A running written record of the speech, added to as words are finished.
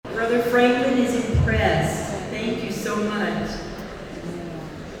Brother Franklin is impressed. Thank you so much.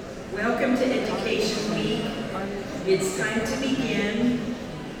 Welcome to Education Week. It's time to begin.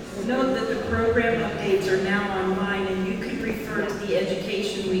 Note that the program updates are now online, and you can refer to the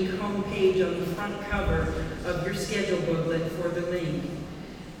Education Week homepage on the front cover of your schedule booklet for the link.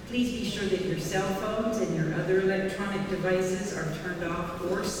 Please be sure that your cell phones and your other electronic devices are turned off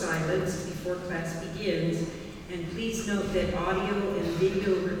or silenced before class begins, and please note that audio and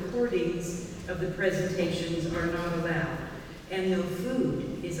video recordings of the presentations are not allowed, and no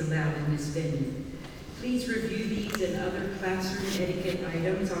food is allowed in this venue. Please review these and other classroom etiquette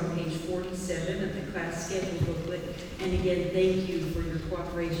items on page 47 of the class schedule booklet. And again, thank you for your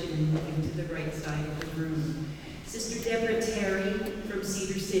cooperation in moving to the right side of the room. Sister Deborah Terry from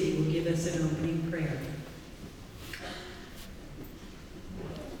Cedar City will give us an opening prayer.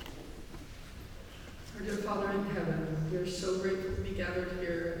 Our dear Father in heaven, we are so grateful to be gathered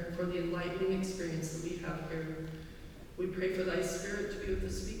here and for the enlightening experience that we have here. We pray for thy Spirit to be with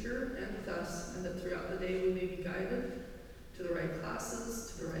the speaker and with us, and that throughout the day we may be guided to the right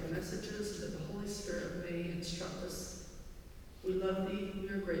classes, to the right messages, that the Holy Spirit may instruct us. We love thee, we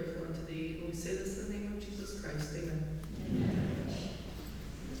are grateful unto thee, and we say this in the name of Jesus Christ. Amen. Amen.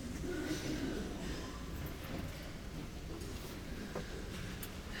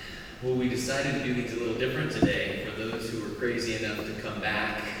 Well, we decided to do things a little different today. For those who were crazy enough to come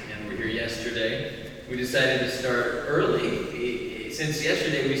back and were here yesterday, we decided to start early. Since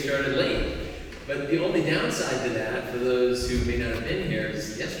yesterday we started late. But the only downside to that, for those who may not have been here,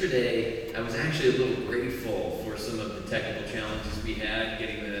 is yesterday I was actually a little grateful for some of the technical challenges we had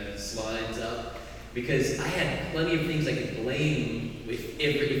getting the slides up, because I had plenty of things I could blame if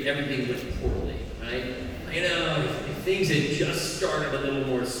everything went poorly, right? You know, if things had just started a little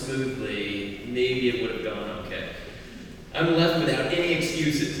more smoothly, maybe it would have gone okay. I'm left without any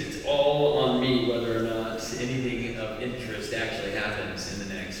excuses. It's all on me whether or not anything of interest actually happens in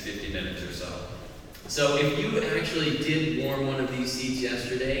the next 50 minutes or so. So if you actually did warm one of these seats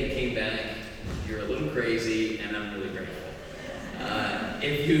yesterday and came back, you're a little crazy, and I'm really grateful.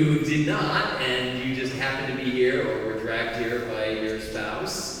 If you did not, and you just happened to be here or were dragged here by your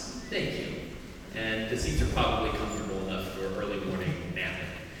spouse, thank you. And the seats are probably comfortable enough for early morning napping.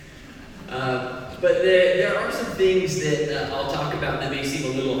 But there are some things that I'll talk about that may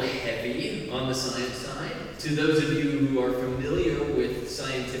seem a little heavy on the science side. To those of you who are familiar with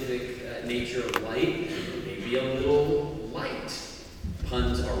scientific nature of light, maybe a little light.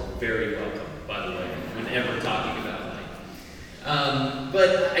 Puns are very welcome, by the way, whenever talking about light.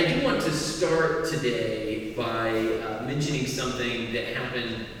 But I do want to start today by mentioning something that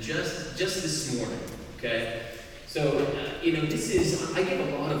happened just this morning, okay? So, I give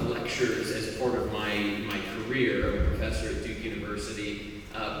a lot of lectures as part of my career. I'm a professor at Duke University,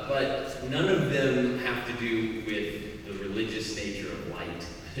 but none of them have to do with the religious nature of light,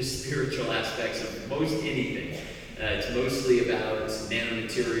 the spiritual aspects of most anything. It's mostly about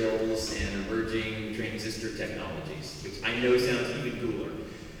nanomaterials and emerging transistor technologies, which I know sounds even cooler.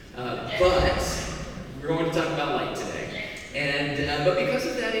 But we're going to talk about light today. And but because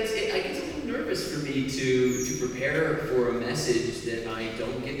of that, it's a little nervous for me to prepare for a message that I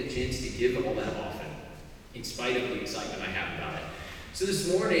don't get the chance to give all that often, in spite of the excitement I have about it. So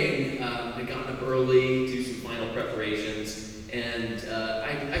this morning, I got up early to do some final preparations, and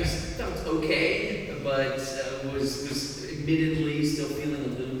I felt okay, but was admittedly still feeling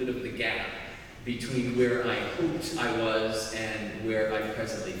a little bit of the gap between where I hoped I was and where I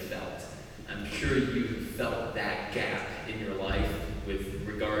presently felt. I'm sure you've felt that gap in your life with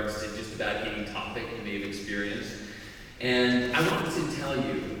regards to just about any topic you may have experienced. And I wanted to tell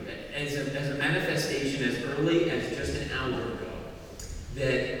you, as a manifestation as early as just an hour ago,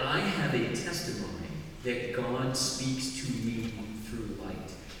 that I have a testimony that God speaks to me through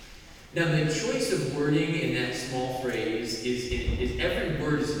light. Now, the choice of wording in that small phrase is every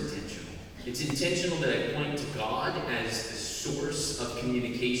word is intentional. It's intentional that I point to God as the source of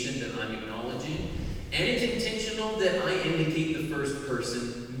communication that I'm acknowledging, and it's intentional that I indicate the first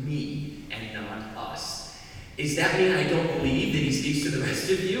person, me, and not us. Does that mean I don't believe that he speaks to the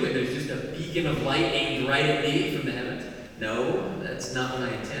rest of you and there's just a beacon of light aimed right at me from the heavens? No, that's not what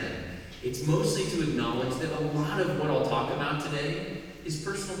I intend. It's mostly to acknowledge that a lot of what I'll talk about today is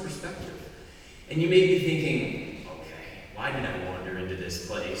personal perspective. And you may be thinking, okay, why did I wander into this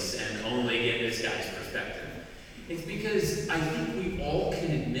place and only get this guy's perspective? It's because I think we all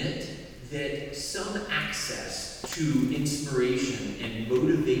can admit that some access to inspiration and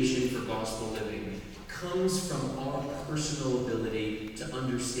motivation for gospel living comes from our personal ability to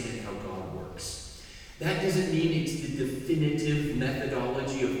understand how God works. That doesn't mean it's the definitive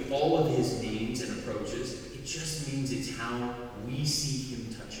methodology of all of his means and approaches. It just means it's how we see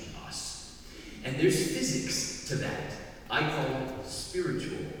him touching us. And there's physics to that. I call it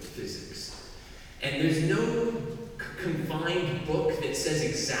spiritual physics. And there's no confined book that says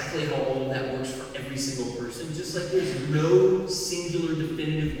exactly how all of that works for every single person, just like there's no singular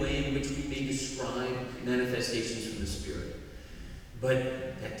definitive way in which we may describe manifestations from the Spirit.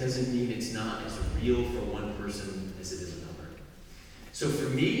 But that doesn't mean it's not as real for one person as it is another. So for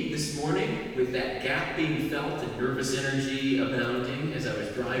me, this morning, with that gap being felt and nervous energy abounding as I was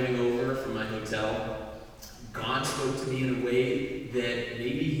driving over from my hotel, God spoke to me in a way that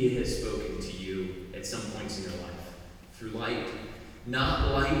maybe he has spoken to you at some points in your life. Through light.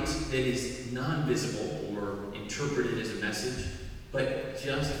 Not light that is non-visible or interpreted as a message, but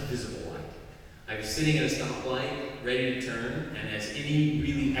just visible light. I was sitting at a stoplight, ready to turn, and as any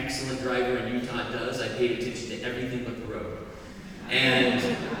really excellent driver in Utah does, I paid attention to everything but the road. And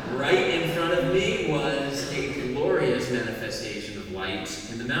right in front of me was a glorious manifestation of light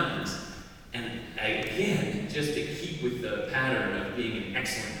in the mountains. And again, just to keep with the pattern of being an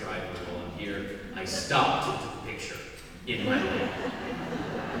excellent driver while I'm here, I stopped and took a picture in my lane.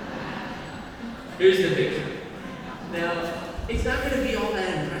 Here's the picture. Now, it's not going to be all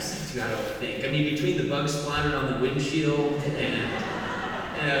that impressive to you, I don't think. I mean, between the bugs splattered on the windshield and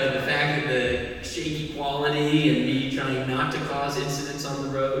the fact that the shaky quality and me trying not to cause incidents on the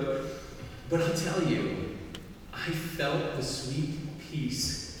road. But I'll tell you, I felt the sweet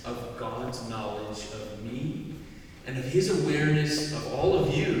peace of God's knowledge of me and of his awareness of all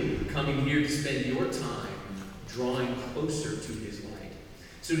of you coming here to spend your time drawing closer to his light.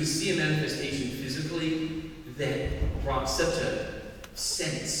 So to see a manifestation physically that brought such a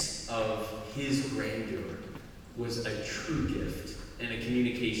sense of his grandeur was a true gift and a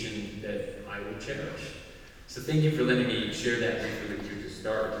communication that I will cherish. So thank you for letting me share that briefly with you to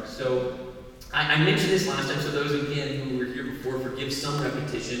start. So I mentioned this last time, so those again who were here before, forgive some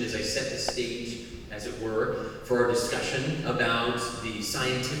repetition as I set the stage, as it were, for our discussion about the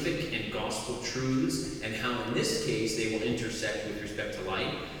scientific and gospel truths and how in this case they will intersect with respect to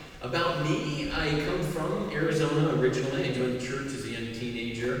light. About me, I come from Arizona originally. I joined the church as a young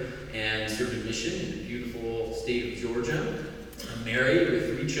teenager and served a mission in the beautiful state of Georgia. I'm married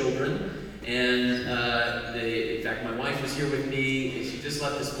with 3 children. And in fact, my wife was here with me. She just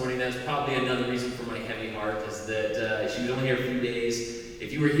left this morning. That's probably another reason for my heavy heart, is that she was only here a few days.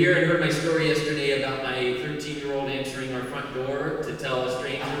 If you were here and heard my story yesterday about my 13-year-old answering our front door to tell a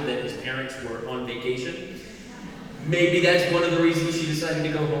stranger that his parents were on vacation, maybe that's one of the reasons she decided to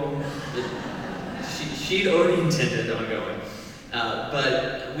go home. She'd already intended on going.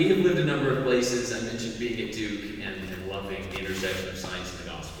 But we have lived a number of places. I mentioned being at Duke and loving the intersection of science and the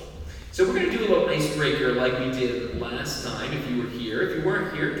gospel. So we're going to do a little icebreaker like we did last time if you were here. If you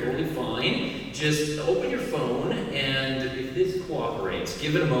weren't here, totally fine. Just open your phone, and if this cooperates,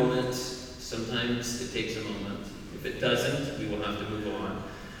 give it a moment. Sometimes it takes a moment. If it doesn't, we will have to move on.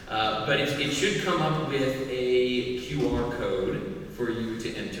 But it should come up with a QR code for you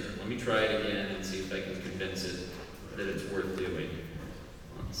to enter. Let me try it again and see if I can convince it that it's worth doing.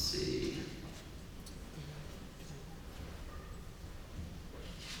 Let's see.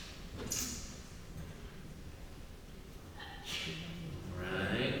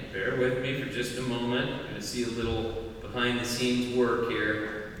 Alright, bear with me for just a moment. I'm going to see a little behind the scenes work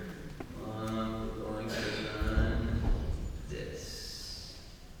here. We're going to run this.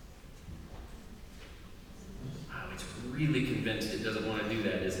 Wow, it's really convinced it doesn't want to do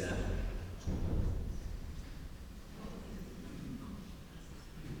that, isn't it?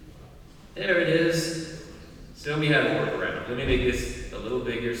 There it is. So we have a workaround. Let me make this a little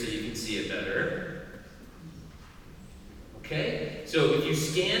bigger so you can see it better. Okay, so if you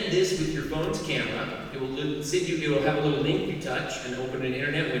scan this with your phone's camera, it will have a little link you touch and open an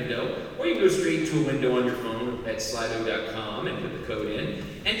internet window, or you can go straight to a window on your phone at slido.com and put the code in,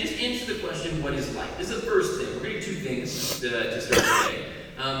 and just answer the question, what is light? This is the first thing. We're going to do 2 things to start today.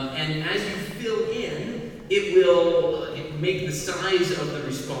 And as you fill in, it will make the size of the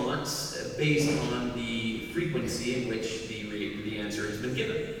response based on the frequency in which the answer has been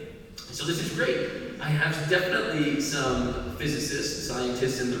given. So this is great. I have definitely some physicists,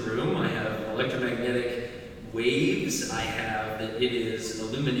 scientists in the room. I have electromagnetic waves. I have that it is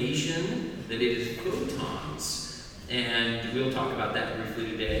illumination, that it is photons. And we'll talk about that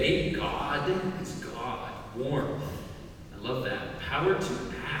briefly today. God is God. Warmth. I love that. Power to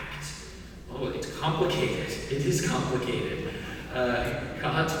act. Oh, it's complicated. It is complicated.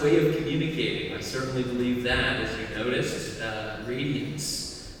 God's way of communicating. I certainly believe that, as you noticed. Radiance.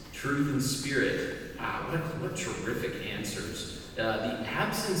 Truth and spirit. What terrific answers. The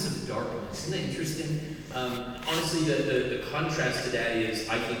absence of darkness. Isn't that interesting? Honestly, the contrast to that is,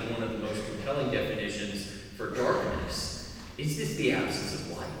 I think, one of the most compelling definitions for darkness. It's just the absence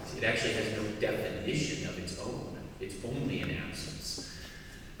of light. It actually has no definition of its own. It's only an absence.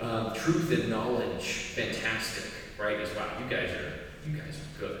 Truth and knowledge, fantastic, right? As wow, you guys are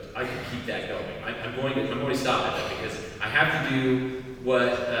good. I can keep that going. I'm going to stop at that because I have to do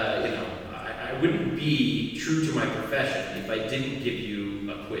what I wouldn't be true to my profession if I didn't give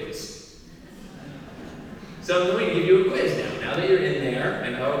you a quiz. So I'm going to give you a quiz now. Now that you're in there,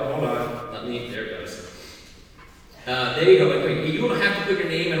 and hold on, there it goes. There you go. You don't have to put your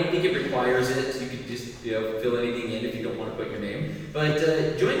name. I don't think it requires it. You could just fill anything in if you don't want to put your name. But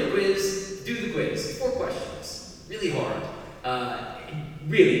join the quiz. Do the quiz. 4 questions. Really hard.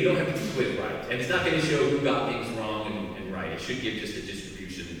 Really, you don't have to get the quiz right. And it's not going to show who got things wrong and right. It should give just a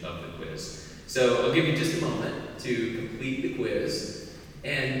distribution of the quiz. So I'll give you just a moment to complete the quiz.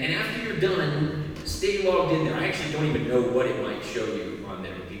 And after you're done, stay logged in there. I actually don't even know what it might show you on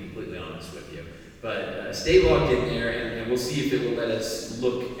there, to be completely honest with you. But stay logged in there, and we'll see if it will let us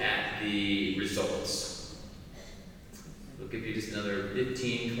look at the results. We'll give you just another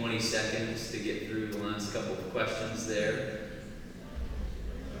 15, 20 seconds to get through the last couple of questions there.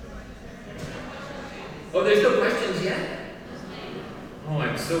 Oh, there's no questions yet? Oh,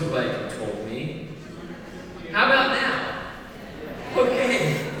 I'm so glad you told me. How about now?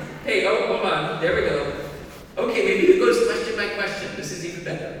 Okay. Hey, hold on. There we go. Okay, maybe it goes question by question. This is even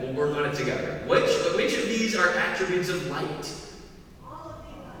better. We'll work on it together. Which of these are attributes of light?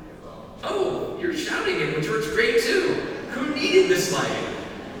 Oh, you're shouting it, which works great too. Who needed this lighting?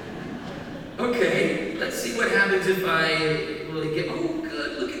 Okay, let's see what happens if I really get. Oh,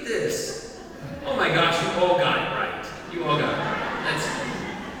 good. Look at this. Oh my gosh, you all got it right. You all got it right.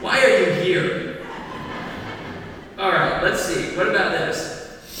 Why are you here? All right, let's see. What about this?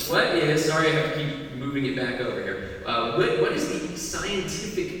 Sorry, I have to keep moving it back over here. What is the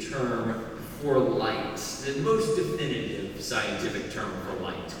scientific term for light? The most definitive scientific term for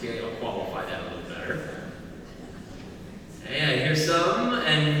light. Okay, I'll qualify that a little better. And here's some,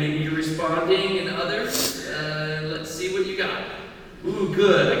 and maybe you're responding, and others. Let's see what you got. Ooh,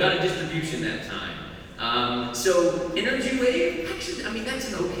 good. I got a distribution that time. So energy wave, actually, that's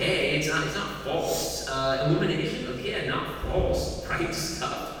an okay. It's not false. Illumination, okay, not false. Bright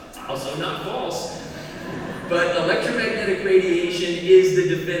stuff, also not false. But electromagnetic radiation is the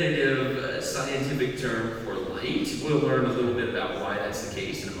definitive scientific term for light. We'll learn a little bit about why that's the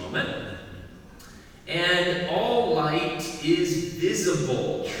case in a moment. And all light is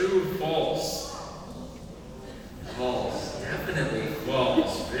visible. True or false? False. Definitely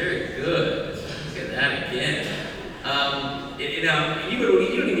false. Very good. Look at that again. You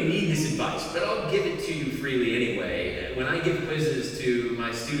don't even need this advice, but I'll give it to you freely anyway. When I give quizzes to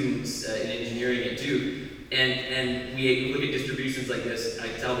my students in engineering at Duke, and we look at distributions like this, I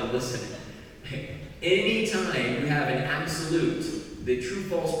tell them, listen, anytime you have an absolute, the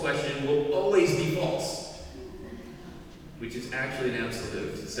true-false question will always be false, which is actually an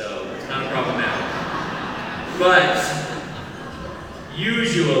absolute, so it's kind of problematic. But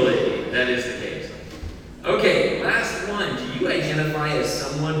usually, that is the case. Okay, last one. Do you identify as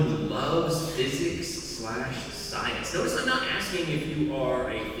someone who loves physics/science? Notice I'm not asking if you are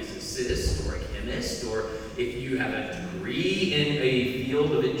a physicist or a chemist or if you have a degree in a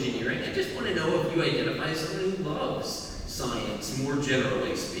field of engineering. I just want to know if you identify as someone who loves science, more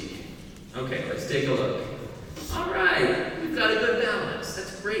generally speaking. Okay, let's take a look. All right, we've got a good balance.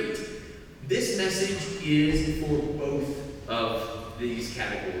 That's great. This message is for both of these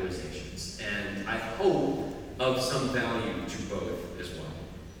categorizations, and I hope of some value to both as well.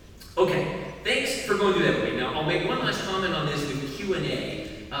 Okay, thanks for going through that with me. Now, I'll make one last comment on this with Q&A.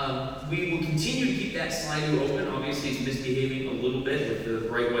 We will continue to keep that Slido open. Obviously, it's misbehaving a little bit with the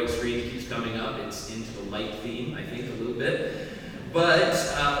bright white screen that keeps coming up. It's into the light theme, I think, a little bit. But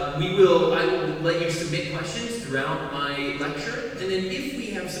I will let you submit questions throughout my lecture, and then if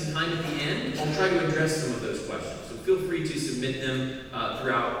we have some time at the end, I'll try to address some of those questions. So feel free to submit them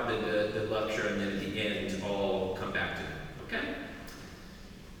throughout the lecture, and then at the end, I'll come back to them. Okay?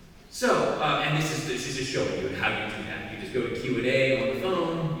 So, and this is just showing you how you do that. You just go to Q&A on the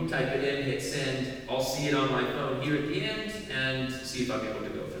phone, you type it in, hit send. I'll see it on my phone here at the end, and see if I'm able to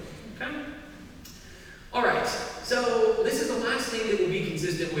go through it. Okay? All right, so this is the last thing that will be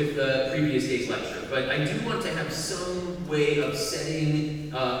consistent with the previous day's lecture, but I do want to have some way of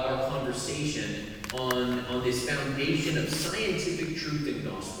setting our conversation on this foundation of scientific truth and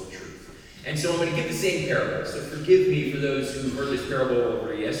gospel truth. And so I'm going to give the same parable. So forgive me for those who heard this parable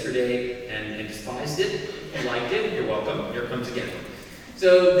over yesterday and despised it, liked it. You're welcome. Here it comes again.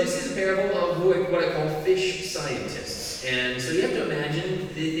 So this is a parable of what I call fish scientists. And so you have to imagine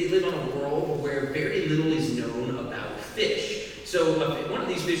they live on a world where very little is known about fish. So one of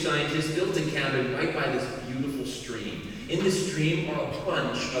these fish scientists built a cabin right by this beautiful stream. In the stream are a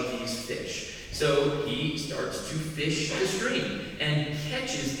bunch of these fish. So he starts to fish the stream and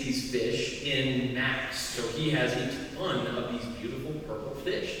catches these fish in mass. So he has a ton of these beautiful purple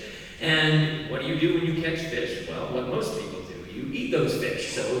fish. And what do you do when you catch fish? Well, what most people do, you eat those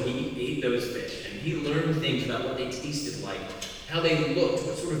fish. So he ate those fish and he learned things about what they tasted like, how they looked,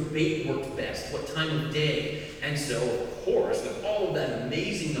 what sort of bait worked best, what time of day. And so, of course, with all of that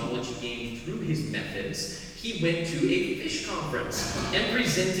amazing knowledge he gained through his methods, he went to a fish conference and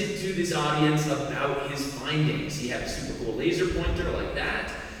presented to this audience about his findings. He had a super cool laser pointer like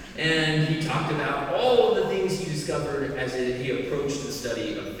that, and he talked about all of the things he discovered as he approached the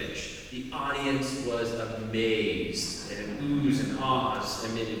study of fish. The audience was amazed, and oohs and ahs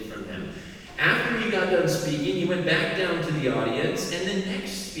emitted from him. After he got done speaking, he went back down to the audience, and the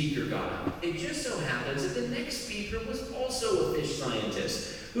next speaker got up. It just so happens that the next speaker was also a fish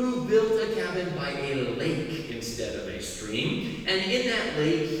scientist who built a cabin by a lake instead of a stream. And in that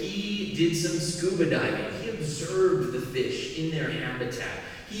lake, he did some scuba diving. He observed the fish in their habitat.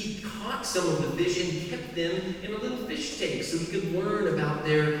 He caught some of the fish and kept them in a little fish tank so he could learn about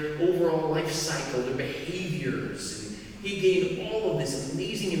their overall life cycle, their behaviors. And he gained all of this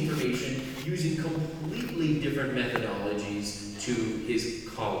amazing information using completely different methodologies to his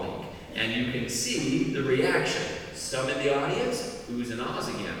colleague. And you can see the reaction. Some in the audience, oohs and ahs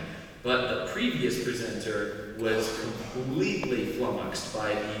again. But the previous presenter was completely flummoxed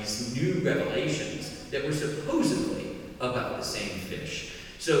by these new revelations that were supposedly about the same fish.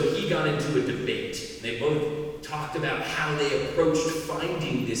 So he got into a debate. They both talked about how they approached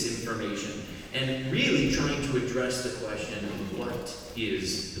finding this information and really trying to address the question, what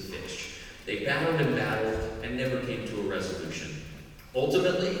is the fish? They battled and never came to a resolution.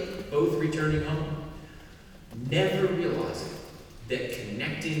 Ultimately, both returning home, never realizing that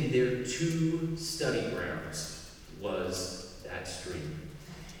connecting their two study grounds was that stream.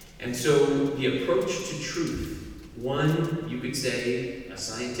 And so the approach to truth, one, you could say, a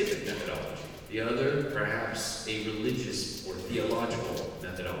scientific methodology, the other, perhaps, a religious or theological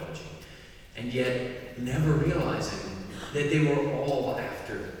methodology, and yet never realizing that they were all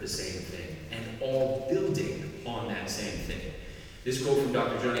after the same thing and all building on that same thing. This quote from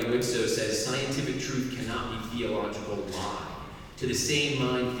Dr. Johnny Woodstow says, "Scientific truth cannot be theological lie. To the same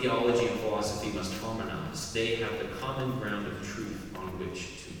mind, theology and philosophy must harmonize. They have the common ground of truth on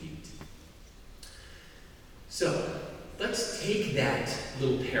which to meet." So, let's take that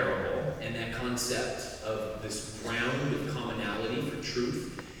little parable and that concept of this ground of commonality for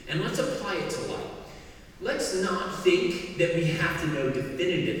truth, and let's apply it to life. Let's not think that we have to know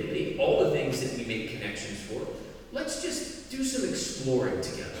definitively all the things that we make connections for. Let's just do some exploring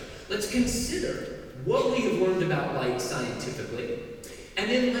together. Let's consider what we have learned about light scientifically, and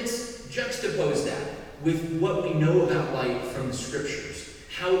then let's juxtapose that with what we know about light from the scriptures,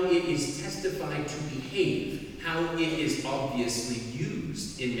 how it is testified to behave, how it is obviously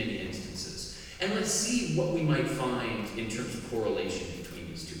used in many instances. And let's see what we might find in terms of correlation between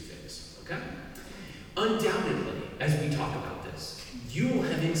these two things, okay? Undoubtedly, as we talk about this, you will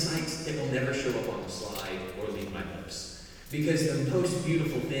have insights that will never show up on the slide or leave my lips. Because the most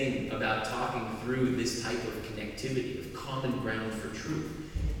beautiful thing about talking through this type of connectivity, of common ground for truth,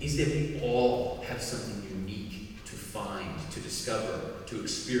 is that we all have something unique to find, to discover, to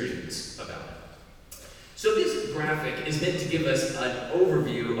experience about it. So this graphic is meant to give us an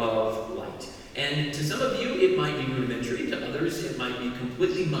overview of light. And to some of you, it might be rudimentary. To others, it might be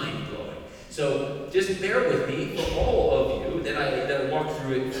completely mind-blowing. So just bear with me for all of you that I walk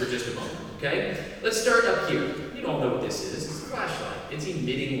through it for just a moment, okay? Let's start up here. You all know what this is. It's a flashlight. It's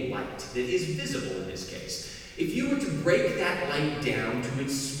emitting light that is visible in this case. If you were to break that light down to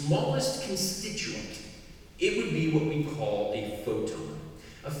its smallest constituent, it would be what we call a photon.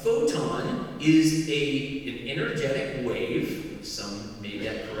 A photon is an energetic wave, some made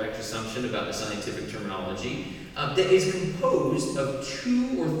that correct assumption about the scientific terminology, that is composed of two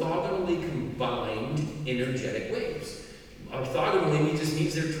orthogonally combined energetic waves. Orthogonally just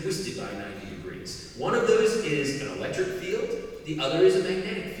means they're twisted by 90 degrees. One of those is an electric field, the other is a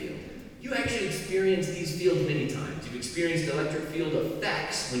magnetic field. You actually experience these fields many times. You've experienced electric field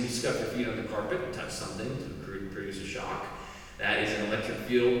effects when you scuff your feet on the carpet and touch something to produce a shock. That is an electric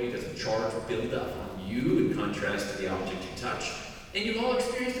field because of charge built up on you in contrast to the object you touch. And you've all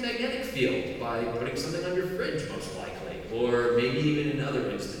experienced a magnetic field by putting something on your fridge, most likely, or maybe even in other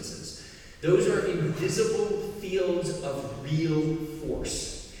instances. Those are invisible fields of real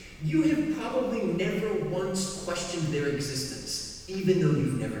force. You have probably never once questioned their existence, even though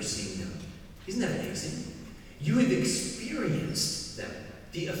you've never seen them. Isn't that amazing? You have experienced them,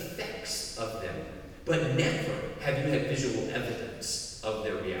 the effects of them, but never have you had visual evidence of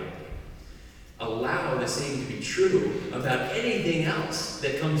their reality. Allow the same to be true about anything else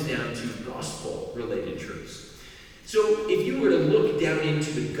that comes down to gospel-related truths. So if you were to look down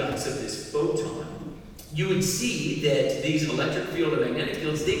into the guts of this photon, you would see that these electric field and magnetic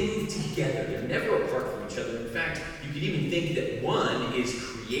fields, they move together. They're never apart from each other. In fact, you could even think that one is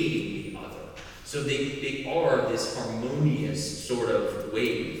creating the other. So they are this harmonious sort of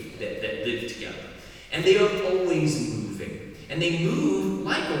wave that live together. And they are always moving. And they move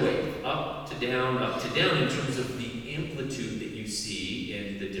like a wave, up to down in terms of the amplitude that you see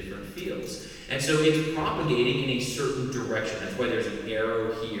in the different fields. And so it's propagating in a certain direction. That's why there's an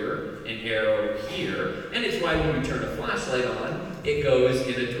arrow here, an arrow here, and it's why when we turn a flashlight on, it goes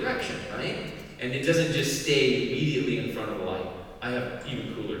in a direction, right? And it doesn't just stay immediately in front of a light. I have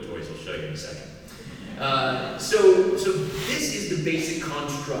even cooler toys I'll show you in a second. So this is the basic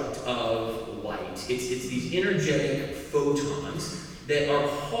construct of light. It's these energetic photons that are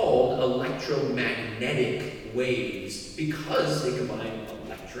called electromagnetic waves because they combine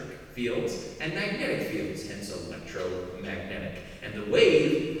electric fields and magnetic fields, hence electromagnetic. And the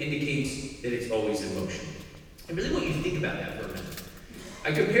wave indicates that it's always in motion. I really want you to think about that for a minute.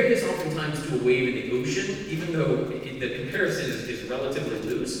 I compare this oftentimes to a wave in the ocean, even though the comparison is relatively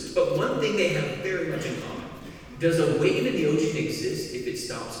loose, but one thing they have very much in common. Does a wave in the ocean exist if it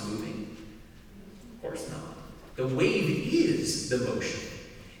stops moving? Of course not. The wave is the motion.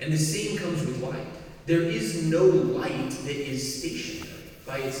 And the same comes with light. There is no light that is stationary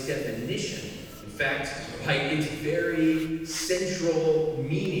by its definition. In fact, by its very central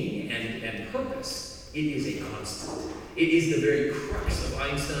meaning and purpose, it is a constant. It is the very crux of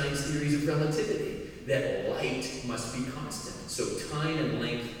Einstein's theories of relativity, that light must be constant. So time and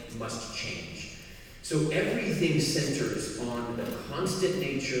length must change. So everything centers on the constant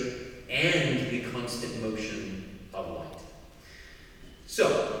nature and the constant motion of light.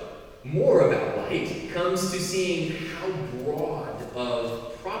 So, more about light comes to seeing how broad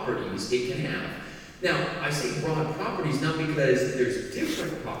of properties it can have. Now, I say broad properties not because there's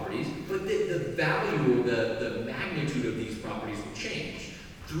different properties, but that the value, the magnitude of these properties will change.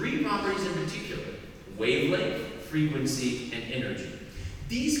 3 properties in particular: wavelength, frequency, and energy.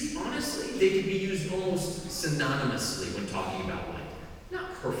 These, honestly, they can be used almost synonymously when talking about light.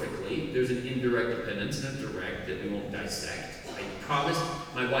 Not perfectly. There's an indirect dependence and a direct that we won't dissect. I promised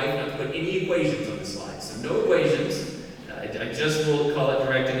my wife not to put any equations on the slide, so no equations. I just will call it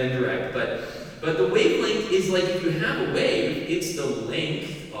direct and indirect. But the wavelength is like if you have a wave, it's the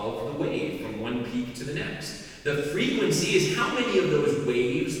length of the wave from one peak to the next. The frequency is how many of those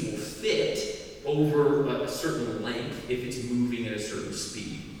waves will fit over a certain length if it's moving at a certain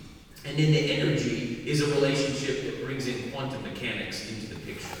speed. And then the energy is a relationship that brings in quantum mechanics into the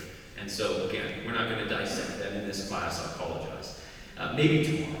picture. And so, again, we're not going to dissect that in this class, I apologize. Maybe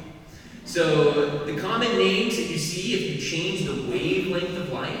tomorrow. So, the common names that you see if you change the wavelength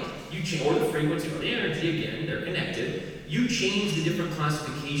of light, or the frequency or the energy, again, they're connected, you change the different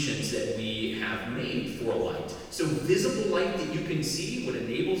classifications that we have made for light. So, visible light that you can see, what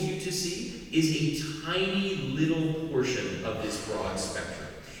enables you to see, is a tiny little portion of this broad spectrum.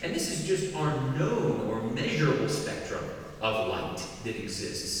 And this is just our known or measurable spectrum of light that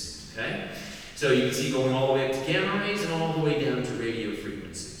exists, okay? So you can see going all the way up to gamma rays and all the way down to radio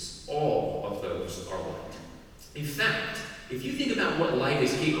frequencies. All of those are light. In fact, if you think about what light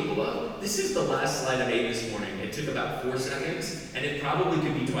is capable of, this is the last slide I made this morning. It took about 4 seconds, and it probably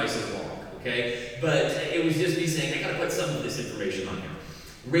could be twice as long, okay? But it was just me saying, I gotta put some of this information on here.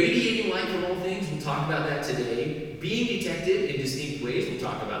 Radiating light from all things, we'll talk about that today. Being detected in distinct ways, we'll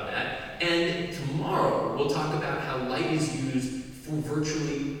talk about that. And tomorrow, we'll talk about how light is used for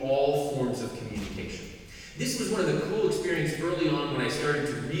virtually all forms of communication. This was one of the cool experiences early on when I started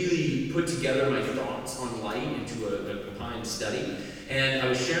to really put together my thoughts on light into a combined study. And I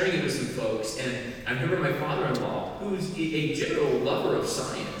was sharing it with some folks, and I remember my father-in-law, who's a general lover of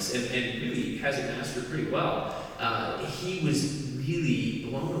science and really has it mastered pretty well, he was really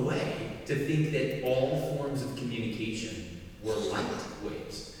blown away to think that all forms of communication were light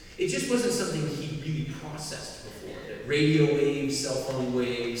waves. It just wasn't something he really processed before. That radio waves, cell phone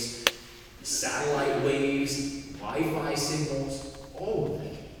waves, satellite waves, Wi-Fi signals, all of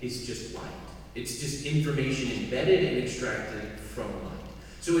it is just light. It's just information embedded and extracted from light.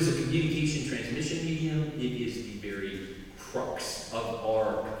 So as a communication transmission medium, it is the very crux of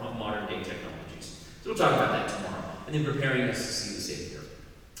our modern day technologies. So we'll talk about that tomorrow, and then preparing us to see the Savior.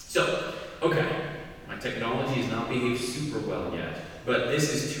 So, okay, my technology has not behaved super well yet, but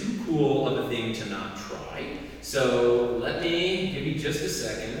this is too cool of a thing to not try. So give me just a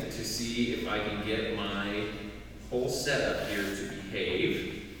second to see if I can get my whole setup here to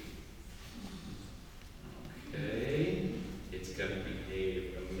behave. Okay, it's gonna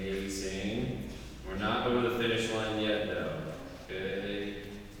behave amazing. We're not over the finish line yet though. Okay.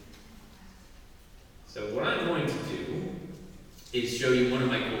 So what I'm going to do is show you one of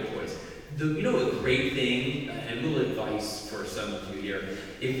my cool toys. A great thing, and a little advice for some of you here,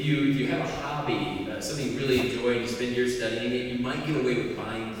 if you have a hobby, something you really enjoy, and you spend years studying it, you might get away with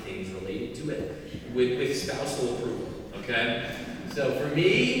buying things related to it with spousal approval, okay? So for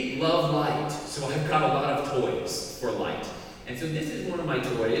me, love light, so I've got a lot of toys for light. And so this is one of my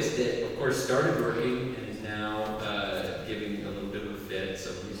toys that, of course, started working and is now giving a little bit of a fit.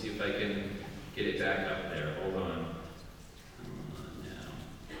 So let me see if I can get it back up there. Hold on.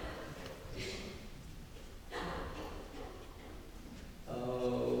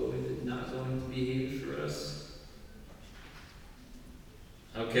 Oh, is it not going to behave for us?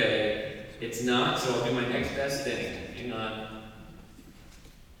 Okay, it's not, so I'll do my next best thing. Hang on.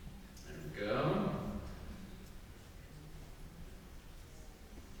 There we go.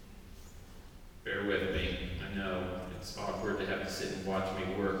 Bear with me. I know it's awkward to have to sit and watch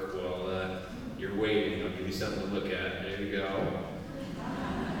me work while you're waiting. I'll give you something to look at. There you go.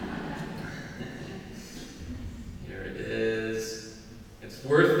 Here it is. It's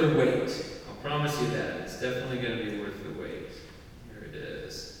worth the wait. I'll promise you that. It's definitely going to be worth the wait. Here it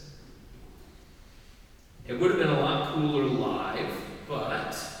is. It would have been a lot cooler live,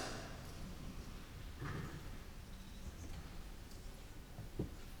 but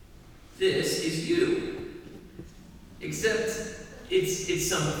this is you. Except it's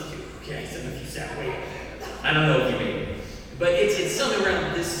some of you. Okay, some of you sat way. I don't know if you made it. But it's some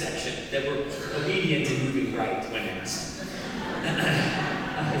around this section that were obedient and moving right when asked.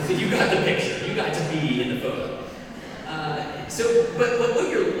 So you got the picture. You got to be in the photo. But what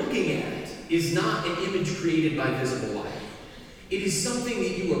you're looking at is not an image created by visible light. It is something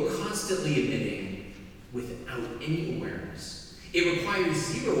that you are constantly emitting without any awareness. It requires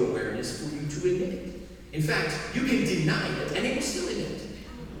zero awareness for you to emit it. In fact, you can deny it and it will still emit.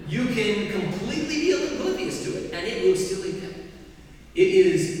 You can completely be oblivious to it and it will still emit. It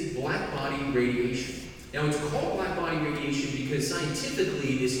is black body radiation. Now, it's called black body radiation because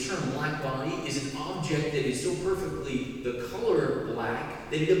scientifically this term black body is an object that is so perfectly the color black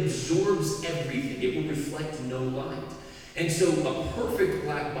that it absorbs everything. It will reflect no light. And so a perfect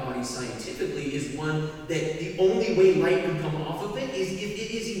black body scientifically is one that the only way light can come off of it is if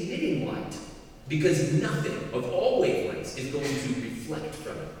it is emitting light, because nothing of all wavelengths is going to reflect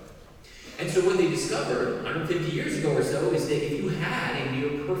from it. And so what they discovered 150 years ago or so is that if you had a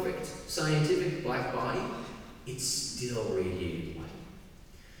near perfect scientific black body, it still radiated light.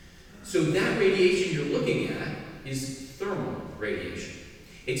 So that radiation you're looking at is thermal radiation.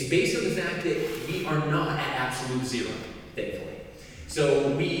 It's based on the fact that we are not at absolute zero, thankfully.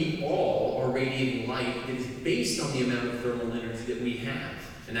 So we all are radiating light that is based on the amount of thermal energy that we have.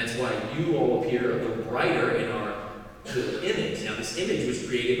 And that's why you all appear a little brighter in our little image. Now, this image was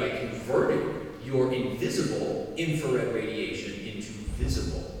created by converting your invisible infrared radiation into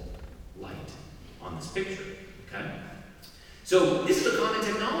visible light on this picture, okay? So this is a common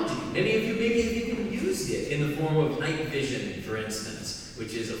technology. Many of you maybe have even used it in the form of night vision, for instance,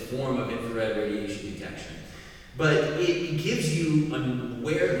 which is a form of infrared radiation detection. But it gives you an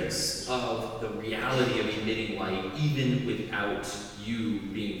awareness of the reality of emitting light even without you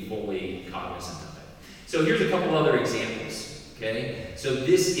being fully cognizant of it. So here's a couple other examples, okay? So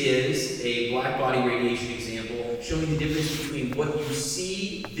this is a black body radiation example showing the difference between what you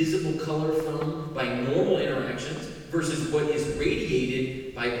see visible color from by normal interactions versus what is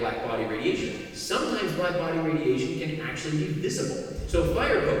radiated by black body radiation. Sometimes black body radiation can actually be visible. So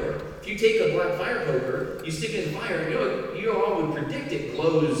fire poker, if you take a black fire poker, you stick it in fire, you all would predict it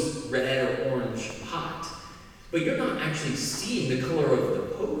glows red or orange hot. But you're not actually seeing the color of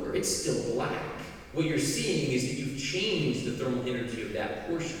the poker, it's still black. What you're seeing is that you've changed the thermal energy of that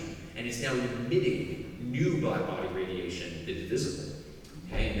portion, and it's now emitting new black body radiation that is visible.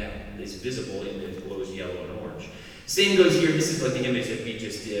 Okay, and that is visible and it glows yellow and orange. Same goes here. This is like the image that we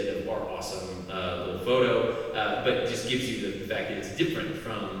just did of our awesome little photo, but it just gives you the fact that it's different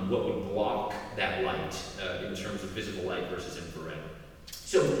from what would block that light in terms of visible light versus infrared.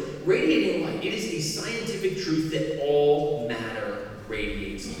 So radiating light light. It is a scientific truth that all matter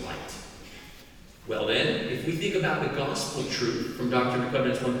radiates light. Well then, if we think about the gospel truth from Doctrine and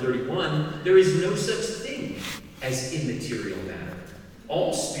Covenants 131, there is no such thing as immaterial matter.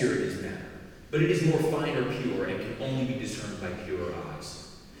 All spirit is matter, but it is more fine or pure and can only be discerned by pure eyes.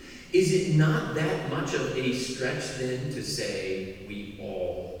 Is it not that much of a stretch then to say we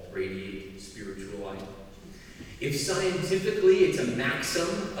all radiate spiritual light? If scientifically it's a maxim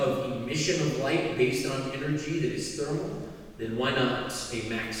of emission of light based on energy that is thermal, then why not a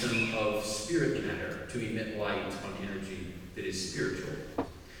maxim of spirit matter to emit light on energy that is spiritual?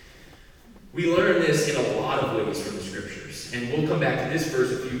 We learn this in a lot of ways from the scriptures, and we'll come back to this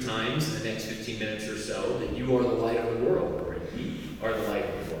verse a few times in the next 15 minutes or so, that you are the light of the world, or ye are the light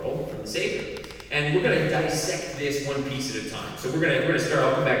of the world from the Savior. And we're going to dissect this one piece at a time. So we're going to start,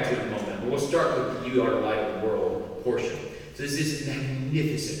 I'll come back to it in a moment, but we'll start with the you are the light of the world portion. So this is a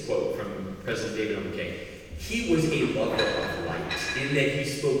magnificent quote from President David O. McKay. He was a lover of light in that he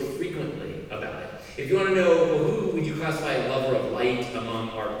spoke frequently about it. If you want to know, well, who would you classify a lover of light among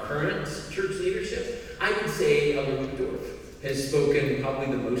our current church leadership? I would say Elder Woodorf has spoken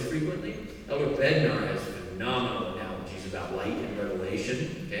probably the most frequently. Elder Bednar has phenomenal analogies about light and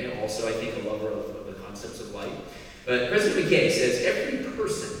revelation. Okay, also I think a lover of the concepts of light. But President McKay says every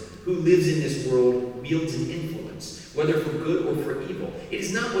person who lives in this world wields an influence, whether for good or for evil. It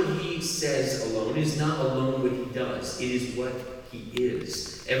is not what he says alone. It is not alone what he does. It is what he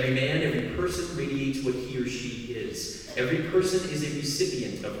is. Every man, every person radiates what he or she is. Every person is a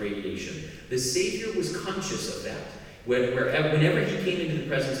recipient of radiation. The Savior was conscious of that. Whenever he came into the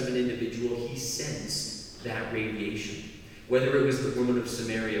presence of an individual, he sensed that radiation. Whether it was the woman of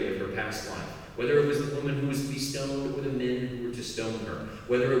Samaria with her past life, whether it was the woman who was to be stoned or the men who were to stone her,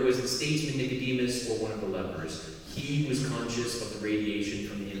 whether it was the statesman Nicodemus or one of the lepers, he was conscious of the radiation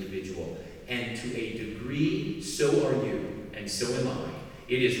from the individual. And to a degree, so are you, and so am I.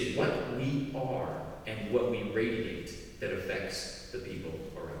 It is what we are and what we radiate that affects the people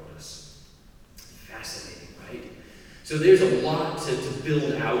around us. Fascinating, right? So there's a lot to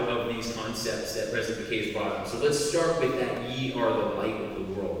build out of these concepts that President McKay has brought up. So let's start with that ye are the light of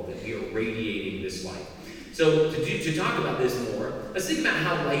the world, that we are radiating this light. So to talk about this more, let's think about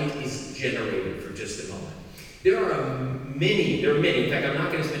how light is generated for just a moment. There are many, in fact I'm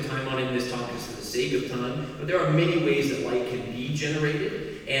not going to spend time on it in this talk just for the sake of time, but there are many ways that light can be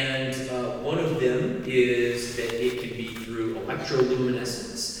generated, and one of them is that it can be through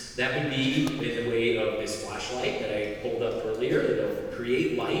electroluminescence. That would be in the way of this flashlight that I pulled up earlier, that'll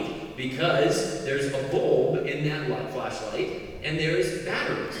create light because there's a bulb in that light flashlight and there's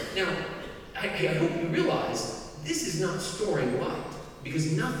batteries. Now, I hope you realize this is not storing light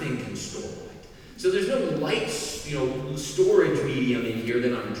because nothing can store light. So there's no light, storage medium in here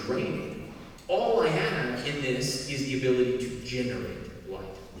that I'm draining. All I have in this is the ability to generate light.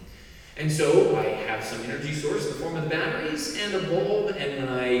 And so I have some energy source in the form of the batteries and a bulb, and when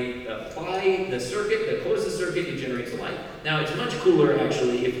I apply the circuit, close the circuit, it generates a light. Now it's much cooler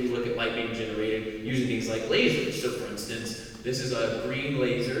actually if you look at light being generated using things like lasers. So for instance, this is a green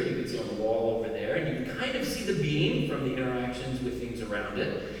laser you can see on the wall over there, and you can kind of see the beam from the interactions with things around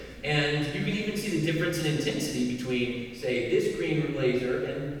it. And you can even see the difference in intensity between, say, this green laser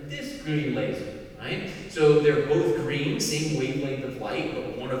and this green laser, right? So they're both green, same wavelength of light,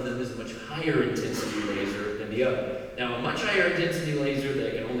 but one of them is a much higher intensity laser than the other. Now, a much higher intensity laser that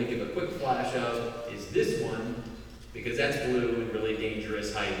I can only give a quick flash of is this one, because that's blue and really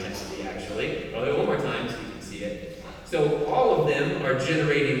dangerous, high intensity actually. I'll do it one more time so you can see it. So all of them are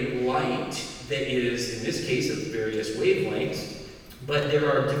generating light that is, in this case, of various wavelengths, but there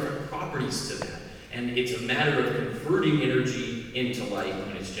are different properties to that. And it's a matter of converting energy into light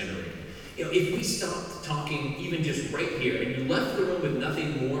when it's generated. If we stopped talking even just right here and you left the room with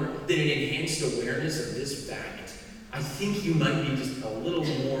nothing more than an enhanced awareness of this fact, I think you might be just a little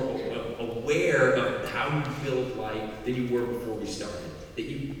more aware of how you build light than you were before we started. That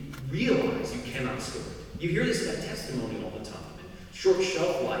you realize you cannot store it. You hear this about testimony all the time. And short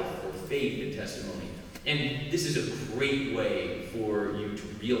shelf life for faith and testimony. And this is a great way for you to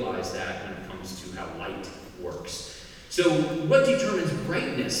realize that when it comes to how light works. So what determines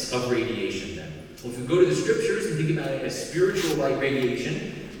brightness of radiation then? Well, if we go to the scriptures and think about it as spiritual light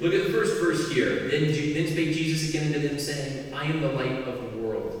radiation, look at the first verse here. Then spake Jesus again unto them, saying, I am the light of the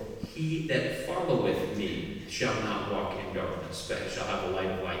world. He that followeth me shall not walk in darkness, but shall have the light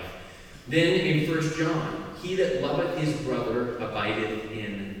of life. Then in 1 John, he that loveth his brother abideth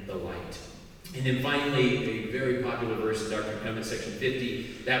in the light. And then finally, a very popular verse in Doctrine and Covenants, section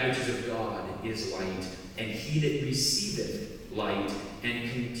 50, that which is of God is light, and he that receiveth light and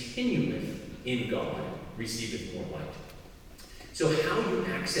continueth in God receiveth more light. So how you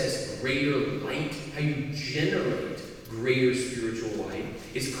access greater light, how you generate greater spiritual light,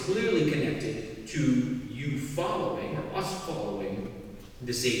 is clearly connected to you following, or us following,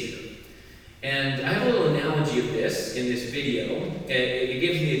 the Savior. And I have a little analogy of this in this video. It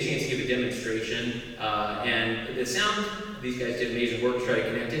gives me a chance to give a demonstration. And the sound, these guys did amazing work to try to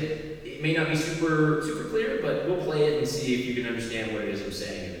connect it. It may not be super clear, but we'll play it and see if you can understand what it is I'm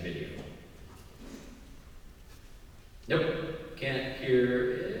saying in the video. Nope, can't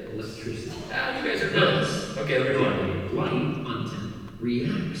hear it. Electricity. You guys are good. Okay, let me go. Light content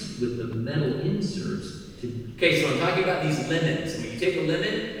reacts with the metal inserts to. Okay, so I'm talking about these lemons. When you take a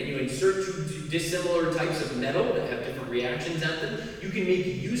lemon and you insert two dissimilar types of metal that have different reactions at them, you can make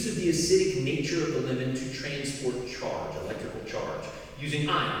use of the acidic nature of the lemon to transport charge, electrical charge, using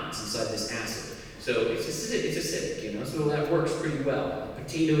ions inside this acid. So it's acidic, you know, so that works pretty well.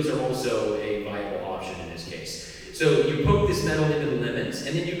 Potatoes are also a viable option in this case. So you poke this metal into the lemons,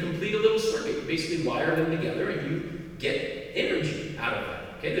 and then you complete a little circuit. You basically wire them together, and you get energy out of it.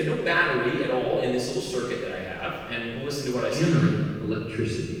 Okay, there's no battery at all in this little circuit that I have, and we'll listen to what I said. Generate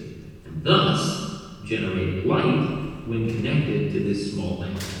electricity, and thus generate light when connected to this small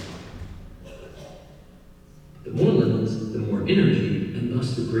lamp. The more lemons, the more energy, and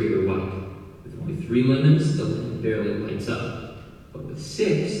thus the greater light. With only 3 lemons, the lamp barely lights up, but with 6,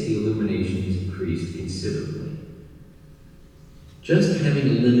 the illumination is increased considerably. Just having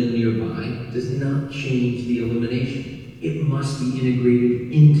a lemon nearby does not change the illumination. It must be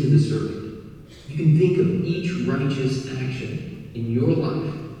integrated into the circuit. You can think of each righteous action in your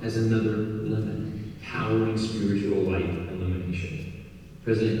life as another lemon, powering spiritual light illumination.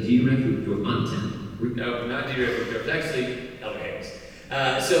 President Dietrich Anten. No, not Dietrich. It's actually Elder Hales.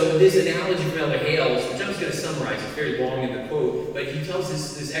 So this analogy from Elder Hales, which I'm just going to summarize, it's very long in the quote, but he tells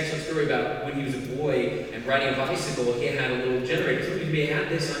this excellent story about when he was a boy and riding a bicycle, he had a little generator. Some of you may have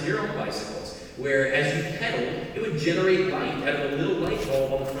this on your own bicycles, where as you pedal, it would generate light out of a little light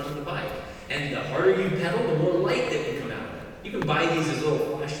bulb on the front of the bike. And the harder you pedal, the more light that can come out of it. You can buy these as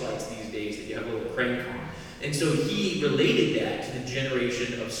little flashlights these days that you have a little crank on. And so he related that to the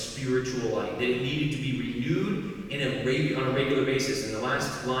generation of spiritual light, that it needed to be renewed on a regular basis. And the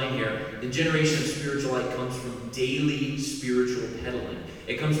last line here, the generation of spiritual light comes from daily spiritual pedaling.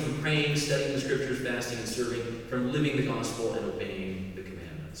 It comes from praying, studying the scriptures, fasting, and serving, from living the gospel and obeying the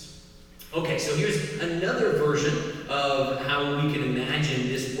commandments. Okay, so here's another version of how we can imagine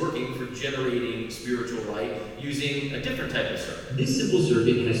this working for generating spiritual light using a different type of circuit. This simple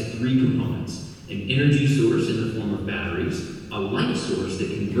circuit has 3 components. An energy source in the form of batteries, a light source that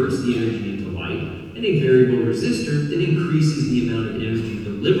converts the energy into light, and a variable resistor that increases the amount of energy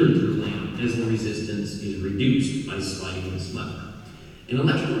delivered to the lamp as the resistance is reduced by sliding the smoke. An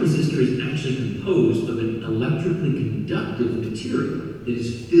electrical resistor is actually composed of an electrically conductive material that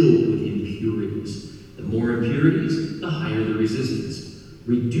is filled with impurities. The more impurities, the higher the resistance.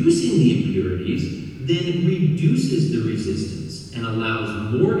 Reducing the impurities then reduces the resistance and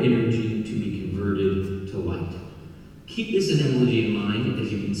allows more energy to be converted to light. Keep this analogy in mind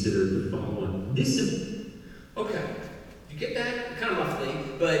as you consider the following. Okay, you get that? Kind of roughly,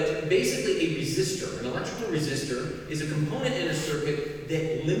 but basically a resistor, an electrical resistor, is a component in a circuit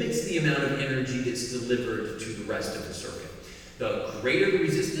that limits the amount of energy that's delivered to the rest of the circuit. The greater the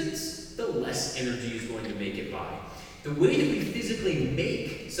resistance, the less energy is going to make it by. The way that we physically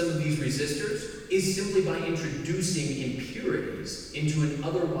make some of these resistors is simply by introducing impurities into an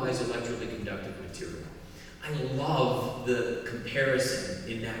otherwise electrically conductive material. I love the comparison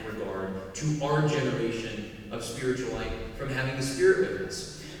in that regard to our generation of spiritual light from having the Spirit with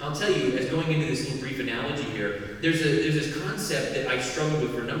us. I'll tell you, as going into this little brief analogy here, there's this concept that I struggled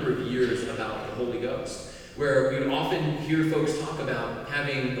with for a number of years about the Holy Ghost, where we would often hear folks talk about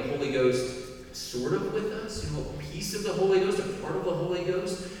having the Holy Ghost sort of with us, a piece of the Holy Ghost, a part of the Holy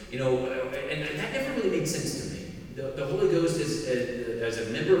Ghost, and that never really made sense to me. The Holy Ghost is as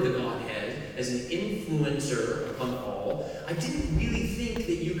a member of the Godhead, as an influencer upon all. I didn't really think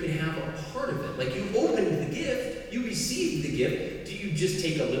that you could have a part of it. Like, you opened the gift, you received the gift. Do you just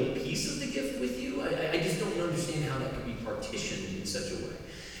take a little piece of the gift with you? I just don't understand how that could be partitioned in such a way.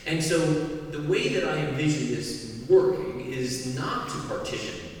 And so the way that I envision this working is not to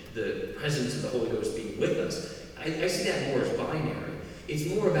partition the presence of the Holy Ghost being with us. I see that more as binary. It's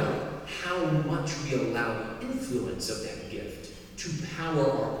more about how much we allow the influence of that gift to power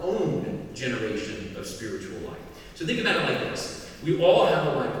our own generation of spiritual life. So think about it like this. We all have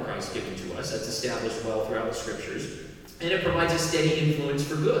the life of Christ given to us. That's established well throughout the scriptures. And it provides a steady influence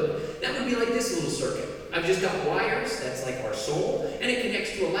for good. That would be like this little circuit. I've just got wires, that's like our soul, and it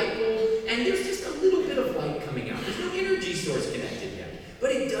connects to a light bulb, and there's just a little bit of light coming out. There's no energy source connected yet,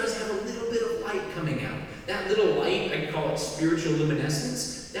 but it does have a little bit of light coming out. That little light, I call it spiritual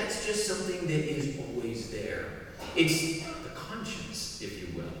luminescence, that's just something that is always there. It's the conscience, if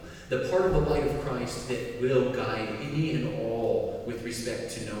you will, the part of the light of Christ that will guide any and all with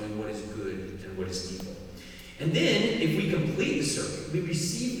respect to knowing what is good and what is evil. And then, if we complete the circuit, we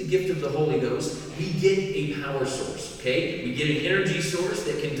receive the gift of the Holy Ghost, we get a power source, okay? We get an energy source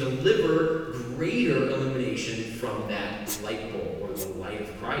that can deliver greater illumination from that light bulb, or the light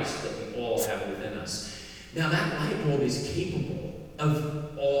of Christ that we all have within us. Now, that light bulb is capable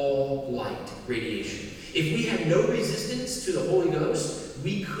of all light radiation. If we had no resistance to the Holy Ghost,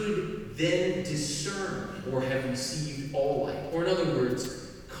 we could then discern or have received all light. Or in other words,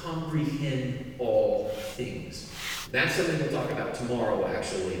 comprehend all things. That's something we'll talk about tomorrow,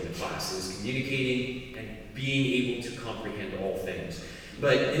 actually, in the class, is communicating and being able to comprehend all things.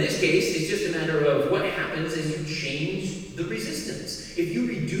 But in this case, it's just a matter of what happens as you change the resistance. If you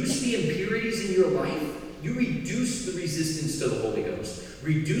reduce the impurities in your life, you reduce the resistance to the Holy Ghost.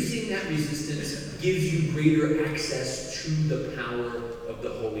 Reducing that resistance gives you greater access to the power of the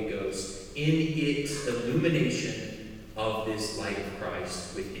Holy Ghost in its illumination of this light of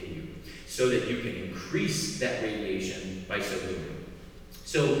Christ within you, so that you can increase that radiation by so doing.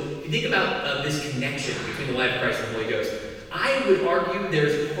 So if you think about this connection between the light of Christ and the Holy Ghost, I would argue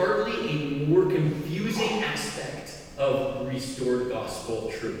there's hardly a more confusing aspect of restored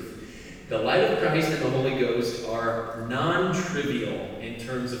gospel truth. The light of Christ and the Holy Ghost are non-trivial in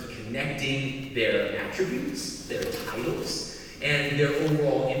terms of connecting their attributes, their titles, and their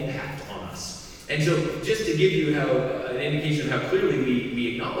overall impact on us. And so, just to give you an indication of how clearly we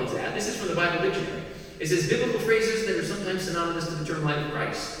acknowledge that, this is from the Bible Dictionary. It says, biblical phrases that are sometimes synonymous to the term light of